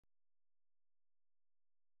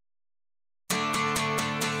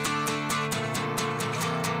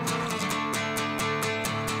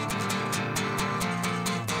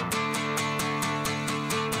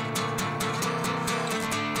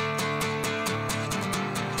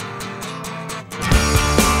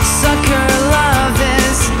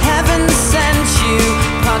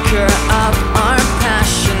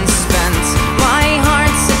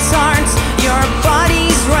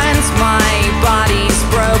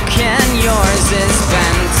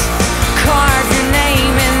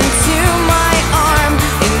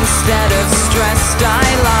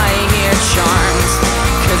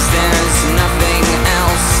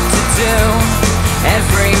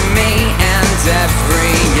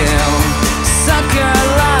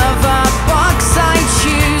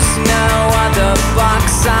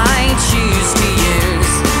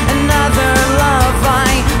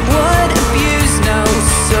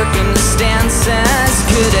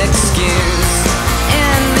excuse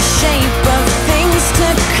in the shape of things to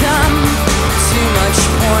come. Too much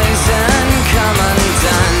poison, come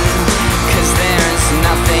undone, 'cause there's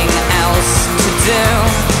nothing else to do.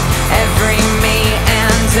 Every me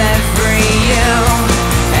and every you,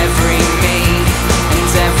 every me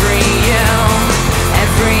and every you,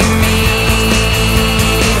 every me.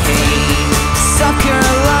 Sucker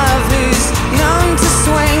love who's known to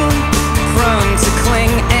swing, prone to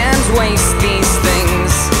cling and waste these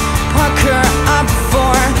things. Pucker up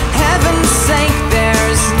for heaven's sake,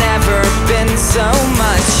 there's never been so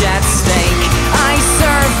much at stake. I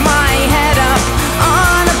serve my head up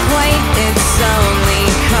on a plate, it's only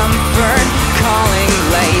comfort calling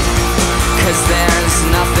late, 'cause there's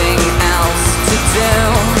nothing else to do.